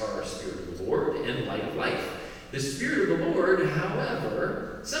Christ are Spirit of the Lord and light of life. The Spirit of the Lord,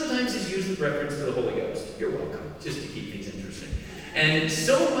 however, sometimes is used with reference to the Holy Ghost. You're welcome, just to keep things interesting. And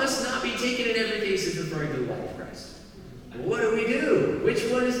so must not be taken in every case as referring to the light of Christ. What do we do? Which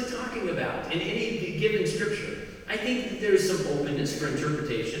one is it talking about in any given scripture? I think that there is some openness for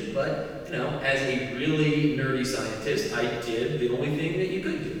interpretation, but, as a really nerdy scientist, I did the only thing that you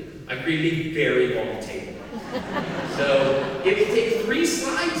could do. I created a very long table. So it will take 3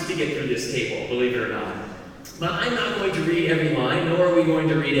 slides to get through this table, believe it or not. But I'm not going to read every line, nor are we going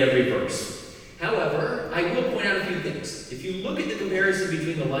to read every verse. However, I will point out a few things. If you look at the comparison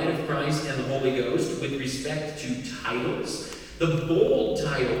between the light of Christ and the Holy Ghost with respect to titles, the bold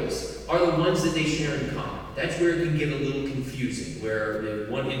titles are the ones that they share in common. That's where it can get a little confusing, where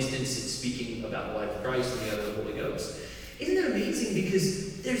in one instance it's speaking about the life of Christ and the other the Holy Ghost. Isn't that amazing?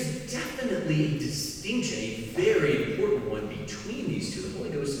 Because there's definitely a distinction, a very important one between these two. The Holy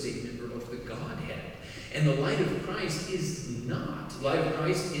Ghost is a member of the Godhead, and the light of Christ is not. The light of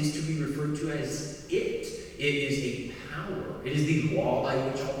Christ is to be referred to as it. It is a power. It is the law by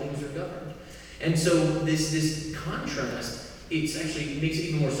which all things are governed. And so this contrast, it actually makes it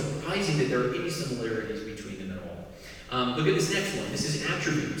even more surprising that there are any similarities between them at all. Look at this next one. This is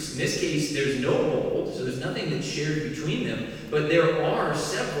attributes. In this case, there's no bold, so there's nothing that's shared between them, but there are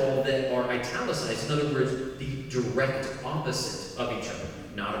several that are italicized. In other words, the direct opposite of each other.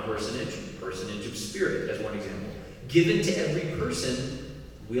 Not a personage of spirit, as one example. Given to every person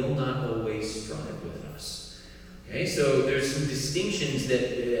will not always strive with us. Okay, so there's some distinctions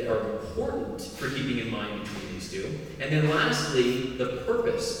that are important for keeping in mind between these two. And then lastly, the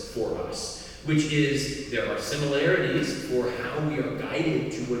purpose for us, which is there are similarities for how we are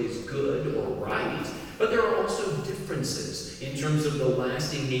guided to what is good or right, but there are also differences in terms of the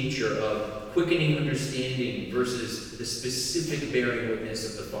lasting nature of quickening understanding versus the specific bearing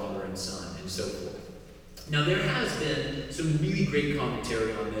witness of the Father and Son, and so forth. Now, there has been some really great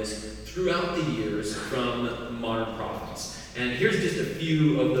commentary on this throughout the years from modern prophets. And here's just a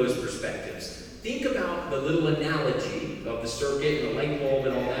few of those perspectives. Think about the little analogy of the circuit and the light bulb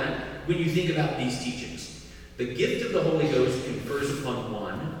and all that when you think about these teachings. The gift of the Holy Ghost confers upon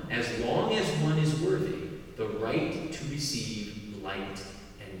one, as long as one is worthy, the right to receive light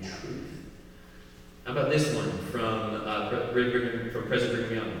and truth. How about this one from President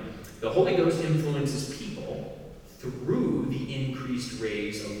Brigham Young? The Holy Ghost influences people through the increased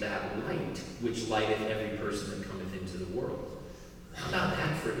rays of that light, which lighteth every person that cometh into the world. How about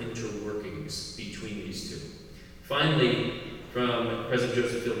that for interworkings between these two? Finally, from President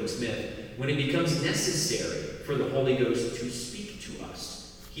Joseph Fielding Smith, when it becomes necessary for the Holy Ghost to speak to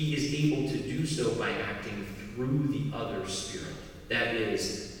us, he is able to do so by acting through the other Spirit, that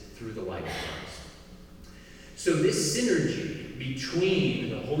is, through the light of Christ. So this synergy between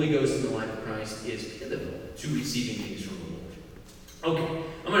the Holy Ghost and the light of Christ is pivotal to receiving things from the Lord. Okay,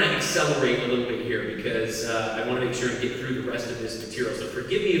 I'm going to accelerate a little bit here because I want to make sure and get through the rest of this material. So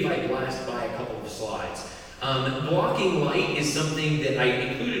forgive me if I blast by a couple of slides. Blocking light is something that I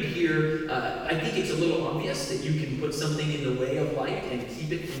included here. I think it's a little obvious that you can put something in the way of light and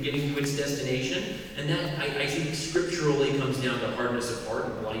keep it from getting to its destination. And that, I think, scripturally comes down to hardness of heart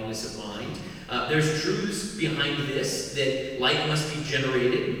and blindness of mind. There's truths behind this, that light must be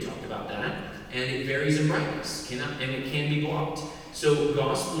generated. We talked about that. And it varies in brightness, and it can be blocked. So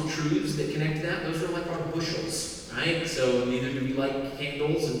gospel truths that connect to that, those are like our bushels, right? So neither do we light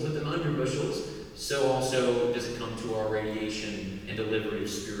candles and put them under bushels. So also does it come to our radiation and delivery of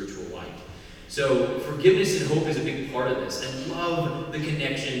spiritual light. So forgiveness and hope is a big part of this. I love the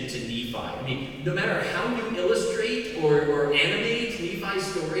connection to Nephi. I mean, no matter how you illustrate or animate Nephi's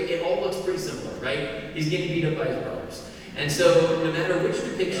story, it all looks pretty similar, right? He's getting beat up by his brothers. And so no matter which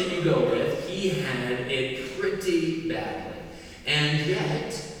depiction you go with, he had it pretty badly. And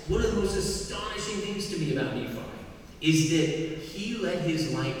yet, one of the most astonishing things to me about Nephi is that he let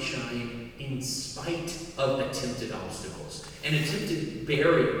his light shine in spite of attempted obstacles and attempted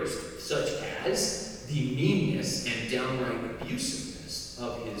barriers such as the meanness and downright abusiveness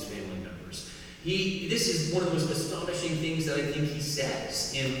of his family members. This is one of the most astonishing things that I think he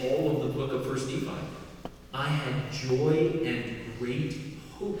says in all of the book of 1 Nephi. I had joy and great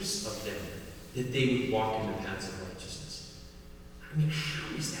hopes of them, that they would walk in the paths of righteousness. I mean,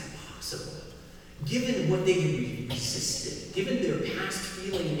 how is that possible? Given what they had resisted, given their past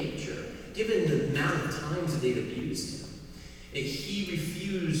feeling nature, given the amount of times that they'd abused him, he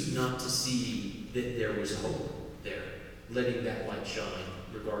refused not to see that there was hope there, letting that light shine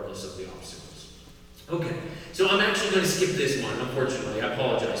regardless of the obstacles. Okay, so I'm actually going to skip this one, unfortunately. I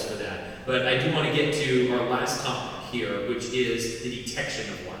apologize for that. But I do want to get to our last topic here, which is the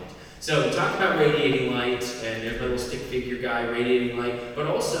detection of light. So we talked about radiating light, and there's my little stick figure guy radiating light, but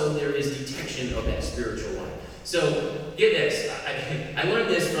also there is detection of that spiritual light. So get this, I learned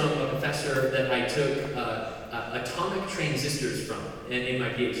this from a professor that I took atomic transistors from in my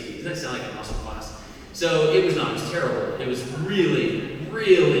PhD. Doesn't that sound like an awesome class? So it was not, it was terrible. It was really,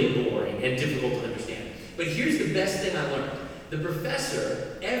 really boring and difficult to understand. But here's the best thing I learned. The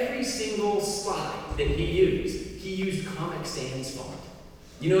professor, every single slide that he used Comic Sans font.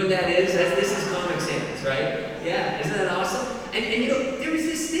 You know what that is? This is Comic Sans, right? Yeah, isn't that awesome? And you know, there was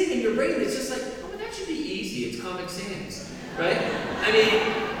this thing in your brain that's just like, oh, that should be easy. It's Comic Sans, right? I mean,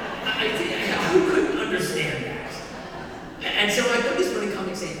 who couldn't understand that? And so I put this one in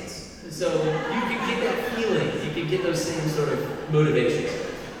Comic Sans. So you can get that feeling. You can get those same sort of motivations.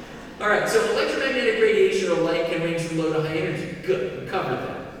 All right, so electromagnetic radiation or light can range from low to high energy. Good, we covered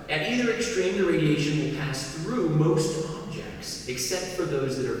that. At either extreme, the radiation will pass through most objects, except for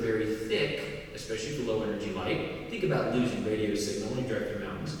those that are very thick, especially for low energy light. Think about losing radio signal when you drive through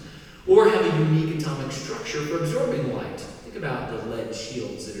mountains. Or have a unique atomic structure for absorbing light. Think about the lead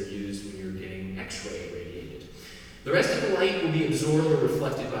shields that are used when you're getting X-ray irradiated. The rest of the light will be absorbed or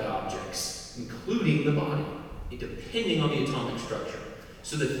reflected by objects, including the body, depending on the atomic structure.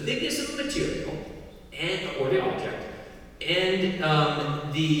 So the thickness of the material or the object and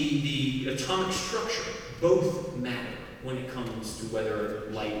the atomic structure both matter when it comes to whether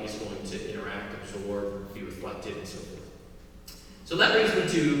light is going to interact, absorb, be reflected, and so forth. So that brings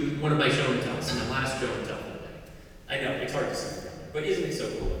me to one of my show and tells, my last show and tell of the day. I know, it's hard to see, but isn't it so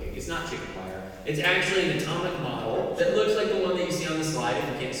cool looking? It's not chicken wire. It's actually an atomic model that looks like the one that you see on the slide, if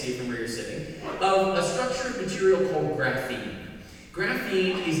you can't see it from where you're sitting, of a structured material called graphene.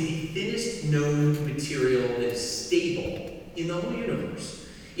 Graphene is the thinnest known material that is stable in the whole universe.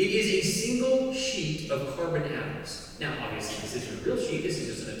 It is a single sheet of carbon atoms. Now, obviously, this isn't a real sheet, this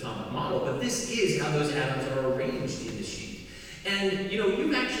is just an atomic model, but this is how those atoms are arranged in the sheet. And, you know,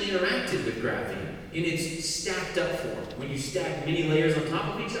 you've actually interacted with graphene in its stacked up form. When you stack many layers on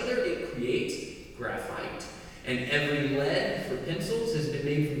top of each other, it creates graphite. And every lead for pencils has been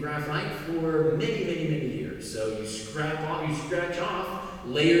made from graphite for many, many, many years. So you scratch off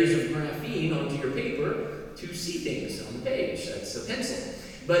layers of graphene onto your paper to see things on the page. That's a pencil.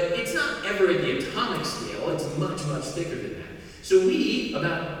 But it's not ever at the atomic scale. It's much, much thicker than that. So we,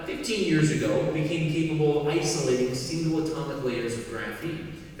 about 15 years ago, became capable of isolating single atomic layers of graphene.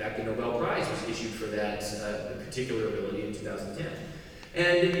 In fact, the Nobel Prize was issued for that particular ability in 2010.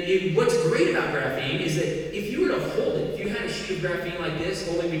 And what's great about graphene is that if you were to hold it, if you had a sheet of graphene like this,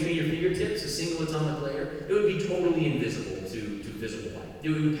 holding between your fingertips, a single atomic layer, it would be totally invisible to visible light. It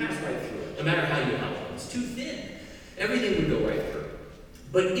would pass right through it, no matter how you held it. It's too thin. Everything would go right through.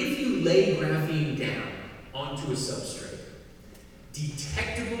 But if you lay graphene down onto a substrate,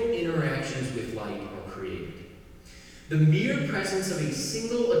 detectable interactions with light are created. The mere presence of a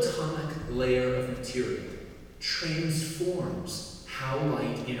single atomic layer of material transforms how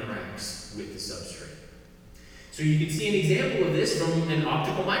light interacts with the substrate. So you can see an example of this from an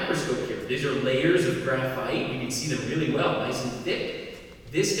optical microscope here. These are layers of graphite. You can see them really well, nice and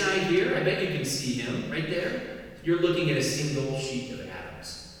thick. This guy here, I bet you can see him right there. You're looking at a single sheet of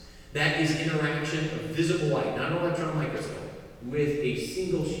atoms. That is interaction of visible light, not an electron microscope, with a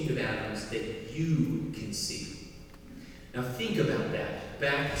single sheet of atoms that you can see. Now think about that,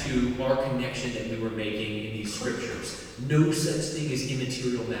 back to our connection that we were making in these scriptures. No such thing as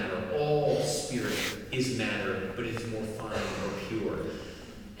immaterial matter. All spirit is matter, but it is more fine or pure.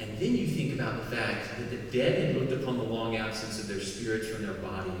 And then you think about the fact that the dead had looked upon the long absence of their spirits from their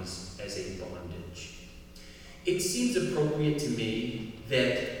bodies as a bondage. It seems appropriate to me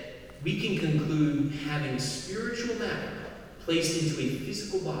that we can conclude having spiritual matter placed into a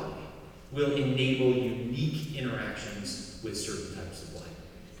physical body will enable unique interactions with certain types of light.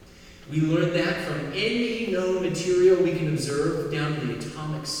 We learn that from any known material we can observe down to the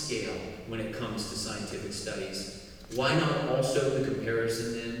atomic scale when it comes to scientific studies. Why not also the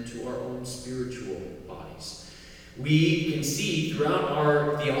comparison then to our own spiritual bodies? We can see throughout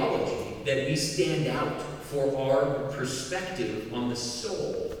our theology that we stand out for our perspective on the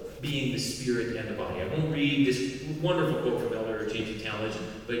soul being the spirit and the body. I won't read this wonderful quote from Elder J.T. Talmage,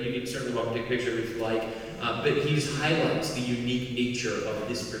 but you can certainly walk take a picture if you like. But he highlights the unique nature of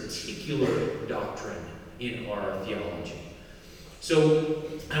this particular doctrine in our theology. So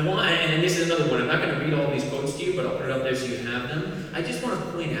I want, and this is another one, I'm not going to read all these quotes to you, but I'll put it up there so you have them. I just want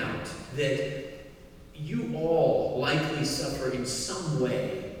to point out that you all likely suffer in some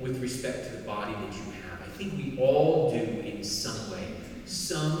way with respect to the body that you have. I think we all do in some way.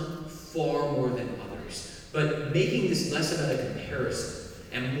 Some far more than others. But making this less about a comparison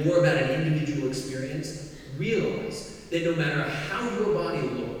and more about an individual experience, realize that no matter how your body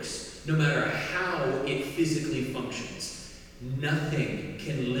looks, no matter how it physically functions, nothing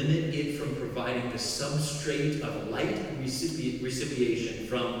can limit it from providing the substrate of light recipiation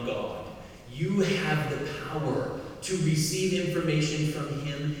from God. You have the power to receive information from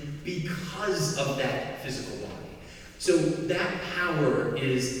Him because of that physical body. So that power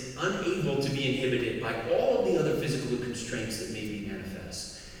is unable to be inhibited by all of the other physical constraints that may be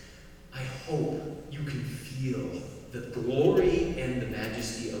manifest. I hope you can feel the glory and the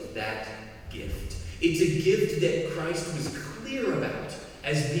majesty of that gift. It's a gift that Christ was clear about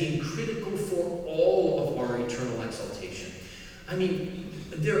as being critical for all of our eternal exaltation. I mean,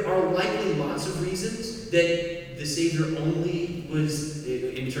 there are likely lots of reasons that the Savior only was,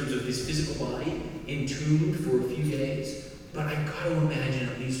 in terms of his physical body, entombed for a few days, but I've got to imagine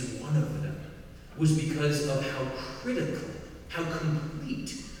at least one of them was because of how critical, how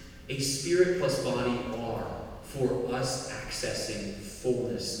complete a spirit plus body are for us accessing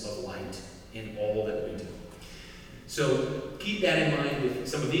fullness of light in all that we do. So keep that in mind with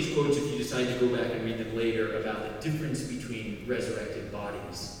some of these quotes if you decide to go back and read them later about the difference between resurrected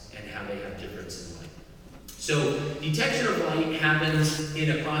bodies and how they have difference in light. So detection of light happens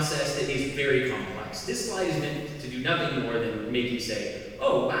in a process that is very complex. This slide is meant to do nothing more than make you say,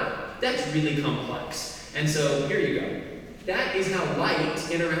 oh wow, that's really complex. And so here you go. That is how light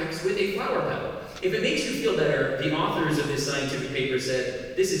interacts with a flower petal. If it makes you feel better, the authors of this scientific paper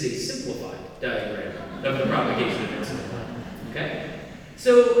said this is a simplified diagram of the propagation of incident. Okay?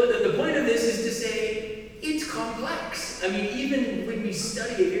 So the point of this is to say it's complex. I mean, even when we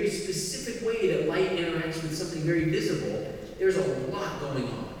study a very specific way that light interacts with something very visible, there's a lot going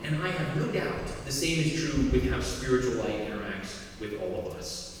on. And I have no doubt the same is true with how spiritual light interacts with all of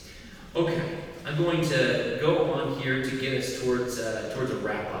us. Okay, I'm going to go on here to get us towards a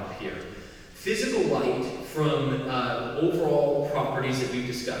wrap-up here. Physical light, from overall properties that we've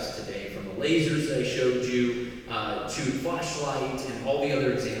discussed today, from the lasers that I showed you, to flashlight and all the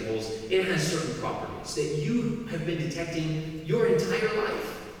other examples, it has certain properties that you have been detecting your entire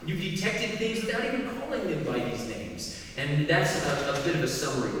life. You've detected things without even calling them by these names. And that's a bit of a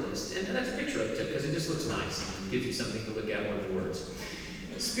summary list. And that's a picture I took because it just looks nice. It gives you something to look at more than words.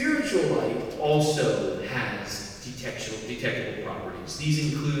 Spiritual light also has detectable properties.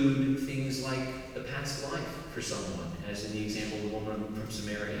 These include things like the past life for someone, as in the example of the woman from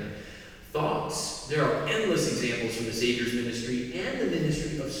Samaria. Thoughts. There are endless examples from the Savior's ministry and the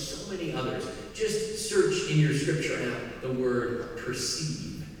ministry of so many others. Just search in your scripture app the word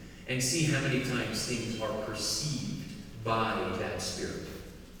perceive and see how many times things are perceived by that Spirit.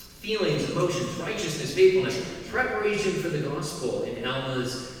 Feelings, emotions, righteousness, faithfulness, preparation for the gospel in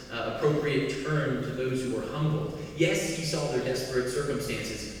Alma's appropriate turn to those who were humble. Yes, he saw their desperate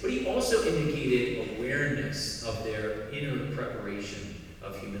circumstances, but he also indicated awareness of their inner preparation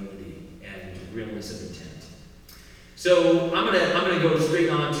of humility and realness of intent. So I'm gonna go straight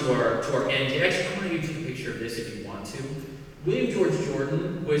on to our end here. Actually, I want to give you a picture of this if you want to. William George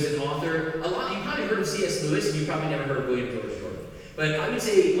Jordan was an author. You probably heard of C.S. Lewis, and you probably never heard of William George Jordan. But I would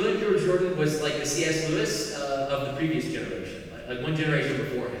say William George Jordan was like the C.S. Lewis of the previous generation, like one generation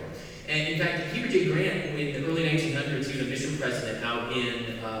before him. And in fact, Heber J. Grant, in the early 1900s, he was a mission president out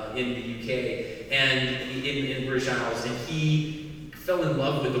in the UK and in British Isles, and he fell in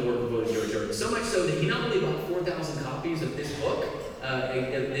love with the work of William George Jordan. So much so that he not only bought 4,000 copies of this book,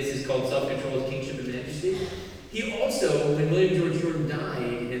 this is called Self-Controlled Kingship and Majesty. He also, when William George Jordan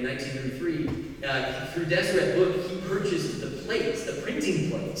died in 1933, through Deseret Book, he purchased the plates, the printing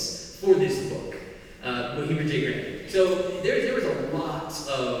plates for this book, Heber J. Grant. So there was a lot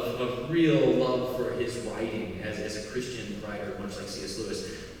of real love for his writing as a Christian writer, much like C.S.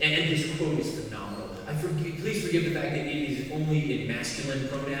 Lewis. And this quote is phenomenal. Please forgive the fact that it is only in masculine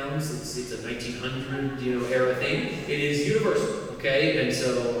pronouns. It's a 1900 era thing. It is universal, okay? And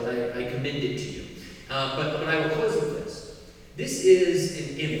so I commend it to you. But I will close with this. This is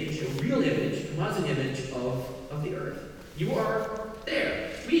an image, a real image, a composite image of the earth. You are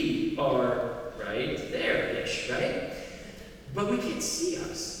there. We are right there-ish, right? But we can't see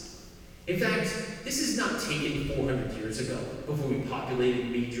us. In fact, this is not taken 400 years ago before we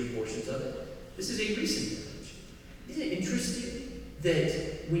populated major portions of it. This is a recent image. Isn't it interesting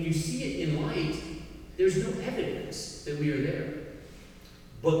that when you see it in light, there's no evidence that we are there?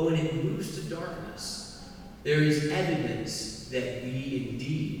 But when it moves to darkness, there is evidence that we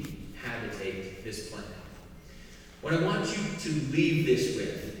indeed habitate this planet. What I want you to leave this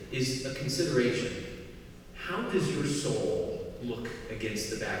with is a consideration. How does your soul look against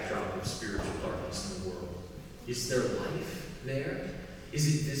the backdrop of spiritual darkness in the world? Is there life there? Is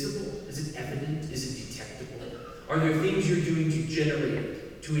it visible? Is it evident? Is it detectable? Are there things you're doing to generate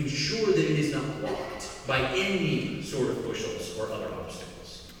it, to ensure that it is not blocked by any sort of bushels or other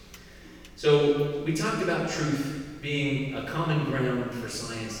obstacles? So we talked about truth being a common ground for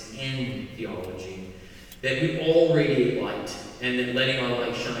science and theology, that we all radiate light, and that letting our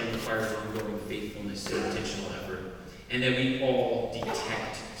light shine requires ongoing faithfulness and intentional effort, and that we all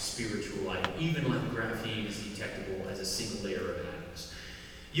detect spiritual light, even like graphene is detectable as a single layer of atoms.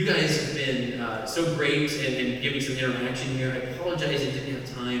 You guys have been so great and giving some interaction here. I apologize I didn't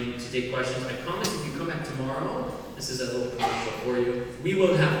have time to take questions. I promise if you come back tomorrow, this is a little commercial for you, we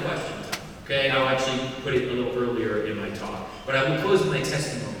will have question time. Okay, I'll actually put it a little earlier in my talk. But I will close with my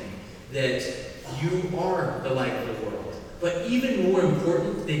testimony that you are the light of the world. But even more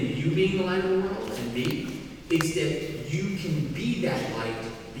important than you being the light of the world and me, is that you can be that light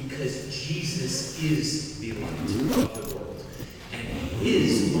because Jesus is the light of the world. And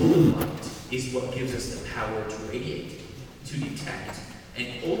his own light is what gives us the power to radiate, to detect, and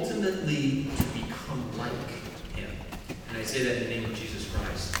ultimately to become like him. And I say that in the name of Jesus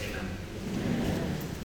Christ. Amen.